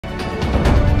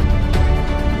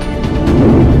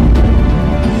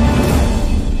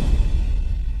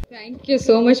Thank you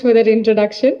so much for that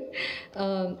introduction.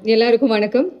 எல்லாருக்கும்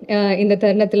வணக்கம். இந்த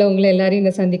தருணத்தில் உங்களை எல்லாரையும்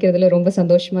இங்கே சந்திக்கிறதுல ரொம்ப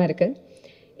சந்தோஷமாக இருக்குது.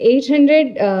 800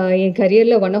 என்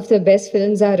கரியரில் ஒன் ஆஃப் த பெஸ்ட்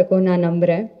ஃபிலிம்ஸாக இருக்கும் நான்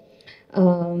நம்புகிறேன்.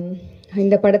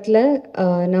 இந்த படத்தில்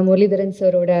நான் முரளிதரன்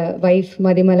சாரோட வைஃப்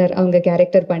மதிமலர் அவங்க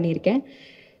கேரக்டர் பண்ணியிருக்கேன்.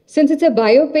 Since it's a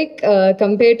biopic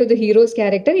compared to the heroes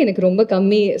character எனக்கு ரொம்ப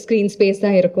கம்மி ஸ்க்ரீன் ஸ்பேஸ்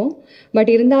தான் இருக்கும்.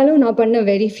 பட் இருந்தாலும் நான் பண்ண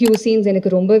வெரி ஃபியூ சீன்ஸ்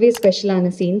எனக்கு ரொம்பவே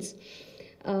ஸ்பெஷலான சீன்ஸ்.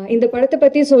 இந்த படத்தை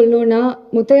பற்றி சொல்லணுன்னா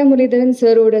முத்தையா முரளிதரன்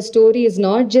சாரோட story is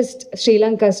not just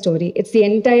Sri Lanka story, it's the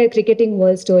entire cricketing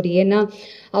world story. ஏன்னா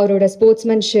அவரோட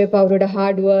ஸ்போர்ட்ஸ்மேன்ஷிப், அவரோட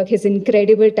hard work, his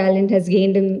incredible talent has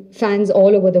gained in fans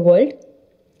all over the world.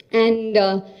 And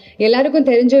எல்லாருக்கும்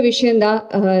தெரிஞ்ச விஷயந்தான்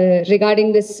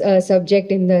ரிகார்டிங் திஸ்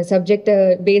சப்ஜெக்ட். இந்த சப்ஜெக்டை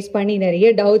பேஸ் பண்ணி நிறைய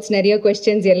டவுட்ஸ், நிறைய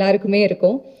கொஸ்டின்ஸ் எல்லாருக்குமே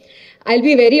இருக்கும். I'll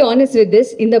be very honest with this.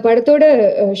 இந்த படத்தோட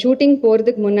ஷூட்டிங்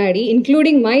போகிறதுக்கு முன்னாடி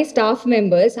இன்க்ளூடிங் மை ஸ்டாஃப்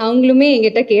மெம்பர்ஸ் அவங்களுமே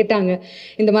எங்கிட்ட கேட்டாங்க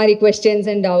இந்த மாதிரி கொஸ்டின்ஸ்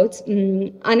அண்ட் டவுட்ஸ்.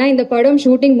 ஆனால் இந்த படம்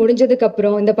ஷூட்டிங்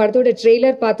முடிஞ்சதுக்கப்புறம், இந்த படத்தோட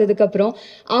ட்ரெய்லர் பார்த்ததுக்கப்புறம்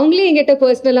அவங்களே எங்கிட்ட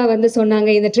பர்சனலாக வந்து சொன்னாங்க,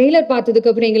 இந்த ட்ரெய்லர்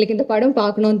பார்த்ததுக்கப்புறம் எங்களுக்கு இந்த படம்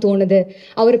பார்க்கணுன்னு தோணுது,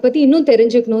 அவரை பற்றி இன்னும்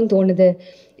தெரிஞ்சுக்கணும்னு தோணுது.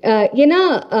 ஏன்னா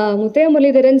Muthiah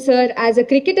Muralidharan sir as a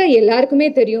cricketer எல்லாருக்குமே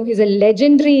தெரியும், இஸ் அ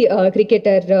லெஜெண்டரி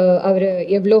கிரிக்கெட்டர். அவர்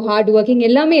எவ்வளோ ஹார்ட் ஒர்க்கிங்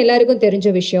எல்லாமே எல்லாருக்கும் தெரிஞ்ச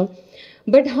விஷயம்.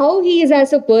 But how he is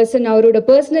as a person, அவரோட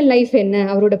பர்சனல் லைஃப் என்ன,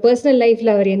 அவரோட பர்சனல்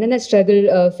லைஃப்பில் அவர் என்னென்ன ஸ்ட்ரகிள்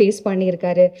ஃபேஸ்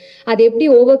பண்ணியிருக்காரு, அதை எப்படி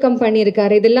ஓவர் கம்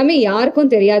பண்ணியிருக்காரு, இது எல்லாமே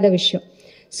யாருக்கும் தெரியாத விஷயம்.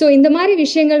 ஸோ இந்த மாதிரி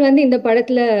விஷயங்கள் வந்து இந்த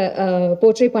படத்தில்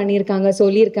போர்ட்ரே பண்ணியிருக்காங்க,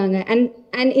 சொல்லியிருக்காங்க.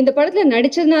 அண்ட் இந்த படத்தில்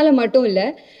நடித்ததுனால மட்டும் இல்லை,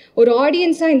 ஒரு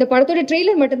ஆடியன்ஸாக இந்த படத்தோட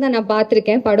ட்ரெய்லர் மட்டும்தான் நான்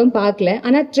பார்த்துருக்கேன், படம் பார்க்கல.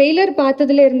 ஆனால் ட்ரெய்லர்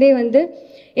பார்த்ததுலேருந்தே வந்து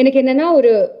எனக்கு என்னென்னா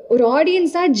ஒரு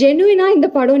ஆடியன்ஸாக ஜெனுவினாக இந்த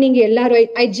படம் நீங்கள்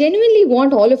எல்லாரும் ஐ genuinely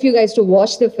want all of you guys to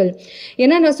watch the film.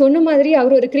 ஏன்னா நான் சொன்ன மாதிரி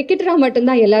அவர் ஒரு கிரிக்கெட்டராக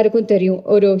மட்டும்தான் எல்லாருக்கும் தெரியும்,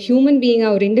 ஒரு ஹியூமன்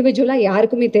பீயிங்காக, ஒரு இண்டிவிஜுவலாக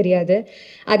யாருக்குமே தெரியாது.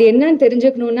 அது என்னன்னு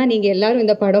தெரிஞ்சுக்கணுன்னா நீங்கள் எல்லாரும்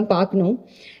இந்த படம் பார்க்கணும்.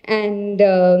 அண்ட்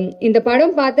இந்த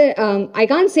படம் பார்த்து ஐ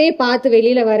கான் சே பார்த்து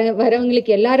வெளியில்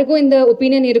வரவங்களுக்கு எல்லாருக்கும் இந்த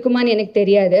ஒப்பீனியன் இருக்குமான்னு எனக்கு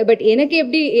தெரியாது. பட் எனக்கு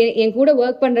எப்படி என் கூட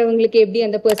ஒர்க் பண்ணுறவங்களுக்கு எப்படி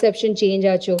அந்த பெர்செப்ஷன் சேஞ்ச்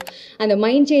ஆச்சோ, அந்த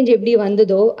மைண்ட் சேஞ்ச் எப்படி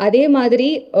வந்ததோ, அதே மாதிரி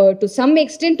to some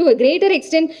extent, to a greater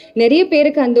extend நிறைய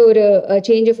பேருக்கு அந்த ஒரு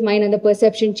சேஞ்ச் ஆஃப் மைண்ட், அந்த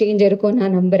பெர்செப்ஷன் சேஞ்ச் இருக்கும்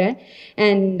நான் நம்புகிறேன்.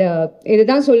 அண்ட்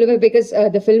இதுதான் சொல்லுவேன், because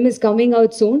the film is coming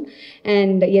out soon.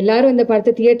 And எல்லாரும் இந்த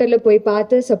படத்தை தியேட்டரில் போய்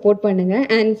பார்த்து சப்போர்ட் பண்ணுங்க.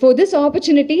 And for this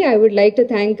opportunity I would like to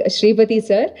thank Sripathi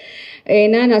sir.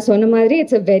 ஏன்னா நான் சொன்ன மாதிரி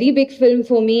it's a very big film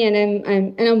for me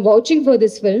and I'm வாட்சிங் ஃபார்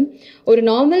திஸ் ஃபில்ம். ஒரு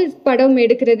நார்மல் படம்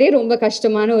எடுக்கிறதே ரொம்ப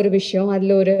கஷ்டமான ஒரு விஷயம்.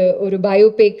 அதில் ஒரு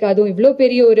பயோபிக், அதுவும் இவ்வளோ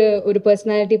பெரிய ஒரு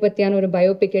பர்சனாலிட்டி பற்றியான ஒரு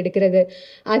பயோபிக் எடுக்கிறது,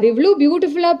 அது இவ்வளோ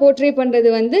பியூட்டிஃபுல்லாக போர்ட்ரே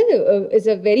பண்ணுறது வந்து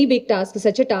it's a very big task,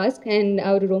 such a task. And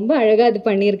அவர் ரொம்ப அழகாக அது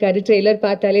பண்ணியிருக்காரு, ட்ரெய்லர்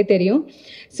பார்த்தாலே தெரியும்.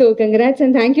 So congrats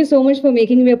and thank you so much for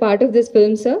making me a part of this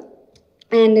film sir.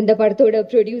 And in the Partoda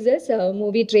producers,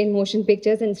 Movie Train Motion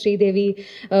Pictures and Sridevi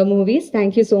Movies,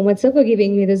 thank you so much sir for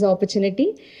giving me this opportunity.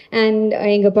 And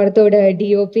inga Partoda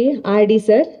DOP RD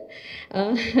sir,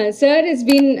 sir has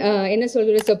been in a sort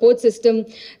of support system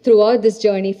throughout this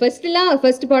journey. First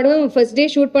படம் first day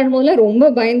shoot பண்ணும்போதுலாம் ரொம்ப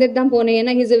பயந்துட்டு தான் போனேன்.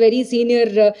 ஏன்னா his a very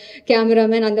senior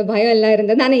cameraman, அந்த பயம் எல்லாம்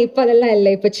இருந்தது. ஆனால் இப்போ அதெல்லாம்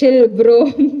இல்லை, இப்போ சில் ப்ரோ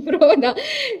தான்.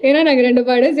 ஏன்னா நாங்கள் 2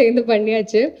 படம் சேர்ந்து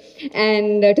பண்ணியாச்சு.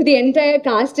 And to the entire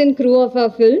cast and crew of a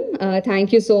film,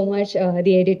 thank you so much.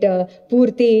 The editor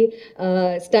பூர்த்தி,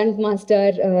 stunt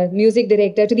master, music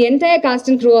director, to the entire cast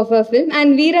and crew of a film.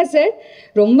 And Veera sir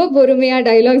ரொம்ப பொறுமையாக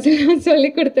dialogues எல்லாம் சொல்லி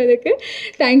கொடுத்ததுக்கு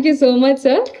thank you so much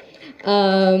sir.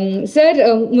 Sir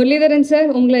Muralidharan sir,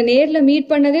 உங்களை நேரில்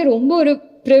meet பண்ணதே ரொம்ப ஒரு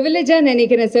ப்ரிவிலேஜாக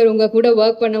நினைக்கிறேன் சார். உங்கள் கூட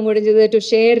ஒர்க் பண்ண முடிஞ்சது, to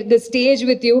share the stage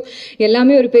with you,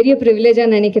 எல்லாமே ஒரு பெரிய ப்ரிவிலேஜாக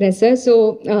நினைக்கிறேன் சார். ஸோ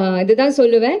இதுதான்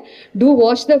சொல்லுவேன், two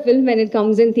watch the film when it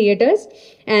comes in theaters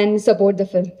and support the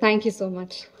film. Thank you so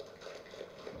much.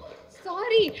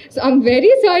 Sorry, so I'm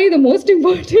very sorry, the most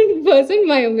important person,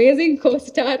 my amazing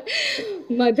co-star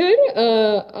Madhur.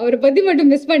 அவரை பற்றி மட்டும்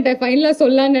miss பண்ணிட்டேன், ஃபைனலாக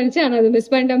சொல்லலான்னு நினச்சேன், ஆனால் அதை miss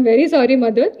பண்ணிட்டேன். Very sorry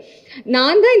Madhur.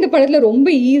 நான் தான் இந்த படத்தில் ரொம்ப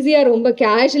ஈஸியாக, ரொம்ப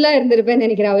கேஷுவலாக இருந்திருப்பேன்னு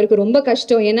நினைக்கிறேன். அவருக்கு ரொம்ப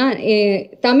கஷ்டம். ஏன்னா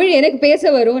தமிழ் எனக்கு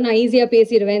பேச வரும், நான் ஈஸியாக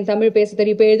பேசிடுவேன், தமிழ் பேச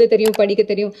தெரியும், இப்போ எழுத தெரியும், படிக்க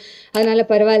தெரியும், அதனால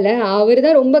பரவாயில்ல. அவர்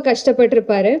தான் ரொம்ப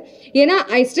கஷ்டப்பட்டிருப்பாரு. ஏன்னா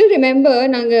ஐ ஸ்டில் ரிமெம்பர்,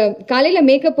 நாங்கள் காலையில்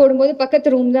மேக்கப் போடும்போது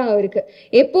பக்கத்து ரூம் தான் அவருக்கு.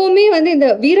 எப்போவுமே வந்து இந்த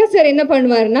வீரா சார் என்ன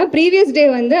பண்ணுவாருன்னா, ப்ரீவியஸ் டே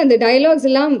வந்து அந்த டைலாக்ஸ்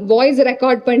எல்லாம் வாய்ஸ்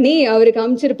ரெக்கார்ட் பண்ணி அவருக்கு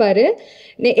அனுப்பிச்சிருப்பாரு.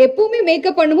 எப்பவுமே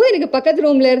மேக்கப் பண்ணும்போது எனக்கு பக்கத்து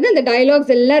ரூம்ல இருந்து அந்த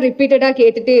டைலாக்ஸ் எல்லாம் ரிப்பீட்டடா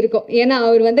கேட்டுட்டே இருக்கும். ஏன்னா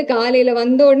அவர் வந்து காலையில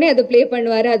வந்த உடனே அதை பிளே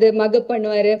பண்ணுவாரு, அது மகப்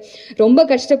பண்ணுவாரு. ரொம்ப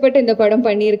கஷ்டப்பட்டு இந்த படம்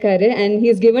பண்ணியிருக்காரு. And he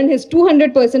is given his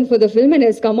 200% for the film and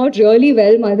has come out really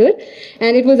well, Madhur.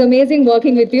 And it was amazing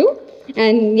working with you.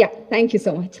 And yeah, thank you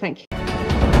so much. Thank you.